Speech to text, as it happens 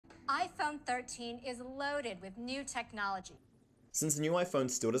iPhone 13 is loaded with new technology. Since the new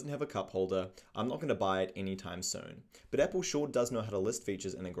iPhone still doesn't have a cup holder, I'm not going to buy it anytime soon. But Apple sure does know how to list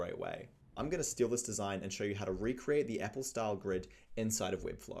features in a great way. I'm going to steal this design and show you how to recreate the Apple style grid inside of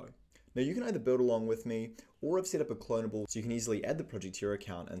Webflow. Now you can either build along with me, or I've set up a cloneable so you can easily add the project to your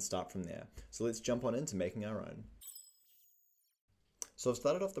account and start from there. So let's jump on into making our own. So I've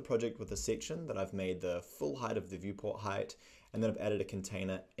started off the project with a section that I've made the full height of the viewport height, and then I've added a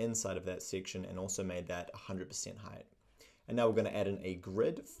container inside of that section and also made that 100% height. And now we're going to add in a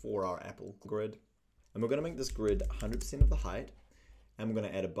grid for our Apple grid. And we're going to make this grid 100% of the height, and we're going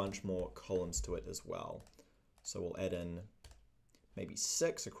to add a bunch more columns to it as well. So we'll add in maybe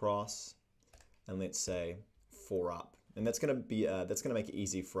 6 across, and let's say 4 up. And that's going to make it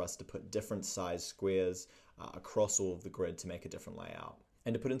easy for us to put different size squares across all of the grid to make a different layout.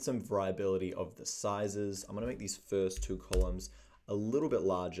 And to put in some variability of the sizes, I'm going to make these first 2 columns a little bit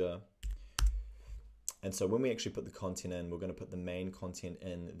larger. And so when we actually put the content in, we're going to put the main content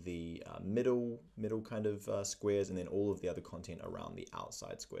in the middle kind of squares, and then all of the other content around the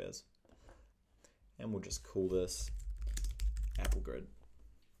outside squares. And we'll just call this Apple Grid.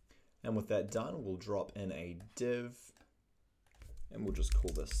 And with that done, we'll drop in a div, and we'll just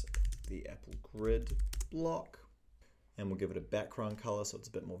call this the Apple Grid block. And we'll give it a background color so it's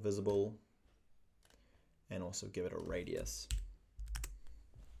a bit more visible, and also give it a radius.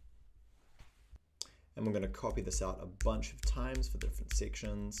 And we're going to copy this out a bunch of times for different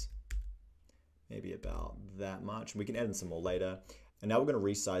sections, maybe about that much. We can add in some more later. And now we're going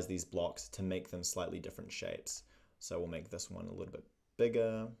to resize these blocks to make them slightly different shapes. So we'll make this one a little bit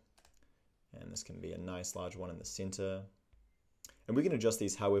bigger, and this can be a nice large one in the center. And we can adjust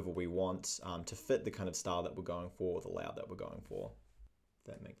these however we want to fit the kind of style that we're going for, or the layout that we're going for.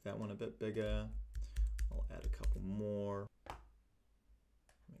 That make that one a bit bigger. I'll add a couple more.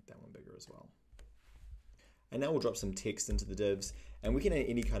 Make that one bigger as well. And now we'll drop some text into the divs, and we can add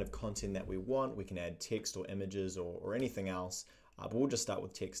any kind of content that we want. We can add text or images or anything else, but we'll just start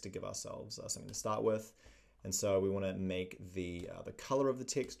with text to give ourselves something to start with. And so we want to make the color of the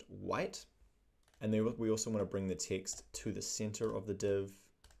text white. And then we also want to bring the text to the center of the div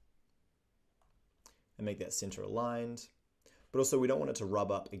and make that center aligned. But also we don't want it to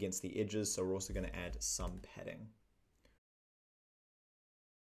rub up against the edges, so we're also going to add some padding.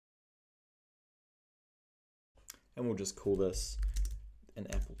 And we'll just call this an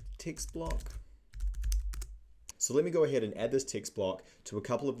Apple text block. So let me go ahead and add this text block to a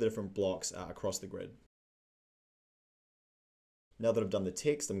couple of different blocks across the grid. Now that I've done the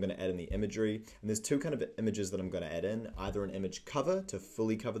text, I'm going to add in the imagery. And there's 2 kind of images that I'm going to add in, either an image cover to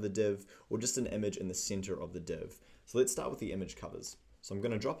fully cover the div, or just an image in the center of the div. So let's start with the image covers. So I'm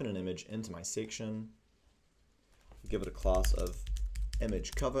going to drop in an image into my section, give it a class of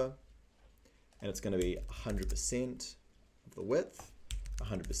image cover, and it's going to be 100% of the width,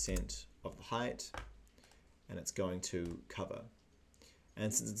 100% of the height, and it's going to cover.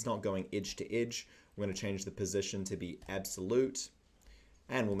 And since it's not going edge to edge, we're going to change the position to be absolute,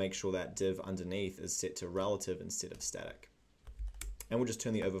 and we'll make sure that div underneath is set to relative instead of static. And we'll just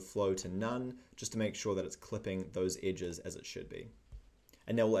turn the overflow to none, just to make sure that it's clipping those edges as it should be.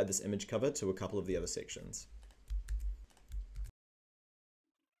 And now we'll add this image cover to a couple of the other sections.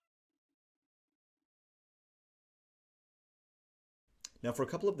 Now for a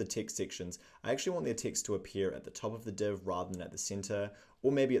couple of the text sections, I actually want the text to appear at the top of the div rather than at the center,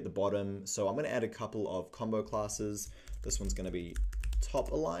 or maybe at the bottom. So I'm going to add a couple of combo classes. This one's going to be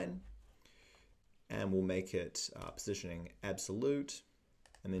top align, and we'll make it positioning absolute,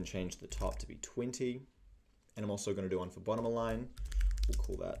 and then change the top to be 20. And I'm also going to do one for bottom align. We'll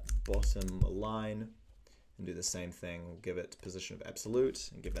call that bottom align, and do the same thing. We'll give it position of absolute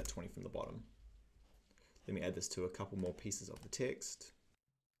and give that 20 from the bottom. Let me add this to a couple more pieces of the text.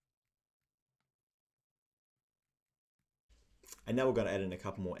 And now we're going to add in a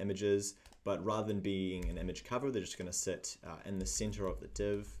couple more images, but rather than being an image cover, they're just going to sit in the center of the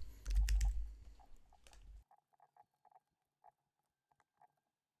div.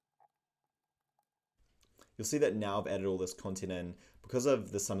 You'll see that now I've added all this content in. Because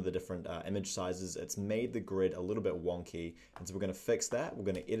of some of the different image sizes, it's made the grid a little bit wonky. And so we're going to fix that. We're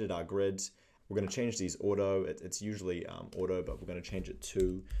going to edit our grid. We're going to change these auto. It's usually auto, but we're going to change it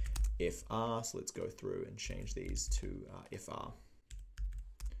to FR. So let's go through and change these to FR.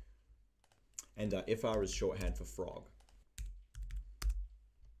 And FR is shorthand for frog.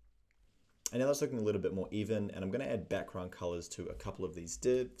 And now that's looking a little bit more even. And I'm going to add background colors to a couple of these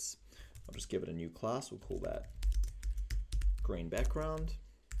divs. I'll just give it a new class. We'll call that green background.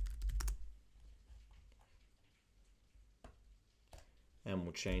 And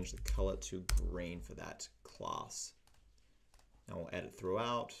we'll change the color to green for that class. And we'll add it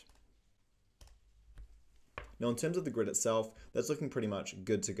throughout. Now in terms of the grid itself, that's looking pretty much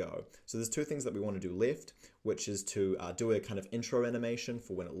good to go. So there's two things that we want to do left, which is to do a kind of intro animation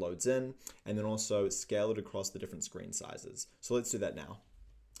for when it loads in, and then also scale it across the different screen sizes. So let's do that now.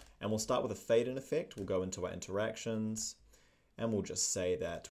 And we'll start with a fade in effect. We'll go into our interactions, and we'll just say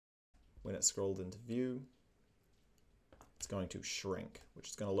that when it's scrolled into view, it's going to shrink, which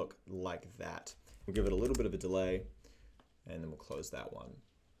is going to look like that. We'll give it a little bit of a delay, and then we'll close that one.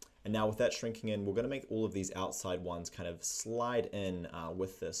 And now with that shrinking in, we're going to make all of these outside ones kind of slide in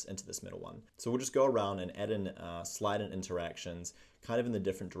with this into this middle one. So we'll just go around and add in slide in interactions kind of in the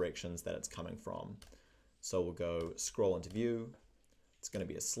different directions that it's coming from. So we'll go scroll into view. It's going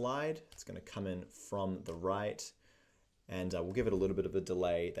to be a slide. It's going to come in from the right. And we'll give it a little bit of a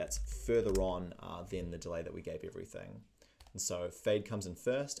delay that's further on than the delay that we gave everything. And so fade comes in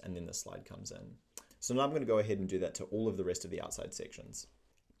first, and then the slide comes in. So now I'm going to go ahead and do that to all of the rest of the outside sections.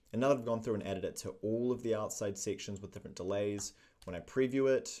 And now that I've gone through and added it to all of the outside sections with different delays, when I preview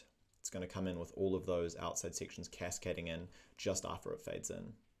it, it's going to come in with all of those outside sections cascading in just after it fades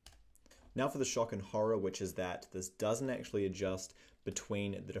in. Now for the shock and horror, which is that this doesn't actually adjust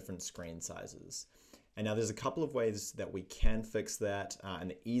between the different screen sizes. And now there's a couple of ways that we can fix that,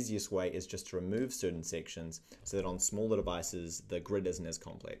 and the easiest way is just to remove certain sections so that on smaller devices the grid isn't as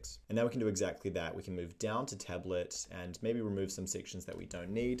complex. And now we can do exactly that. We can move down to tablet and maybe remove some sections that we don't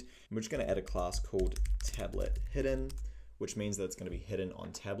need. And we're just going to add a class called tablet hidden, which means that it's going to be hidden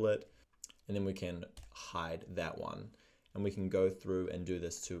on tablet, and then we can hide that one. And we can go through and do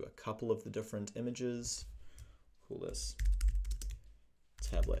this to a couple of the different images. Call this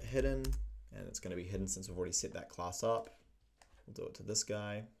tablet hidden. And it's going to be hidden since we've already set that class up. We'll do it to this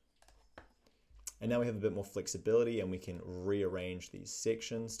guy. And now we have a bit more flexibility, and we can rearrange these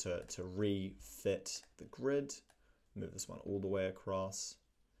sections to refit the grid. Move this one all the way across.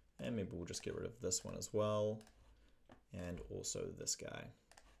 And maybe we'll just get rid of this one as well. And also this guy.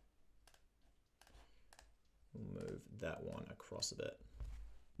 We'll move that one across a bit.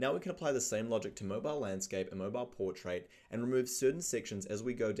 Now we can apply the same logic to mobile landscape and mobile portrait and remove certain sections as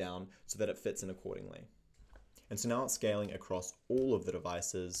we go down so that it fits in accordingly. And so now it's scaling across all of the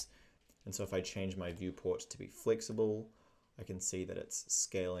devices. And so if I change my viewport to be flexible, I can see that it's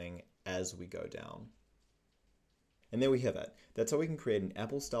scaling as we go down. And there we have it. That's how we can create an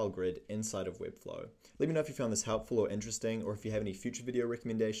Apple-style grid inside of Webflow. Let me know if you found this helpful or interesting, or if you have any future video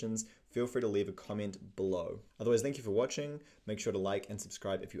recommendations, feel free to leave a comment below. Otherwise, thank you for watching. Make sure to like and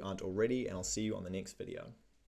subscribe if you aren't already, and I'll see you on the next video.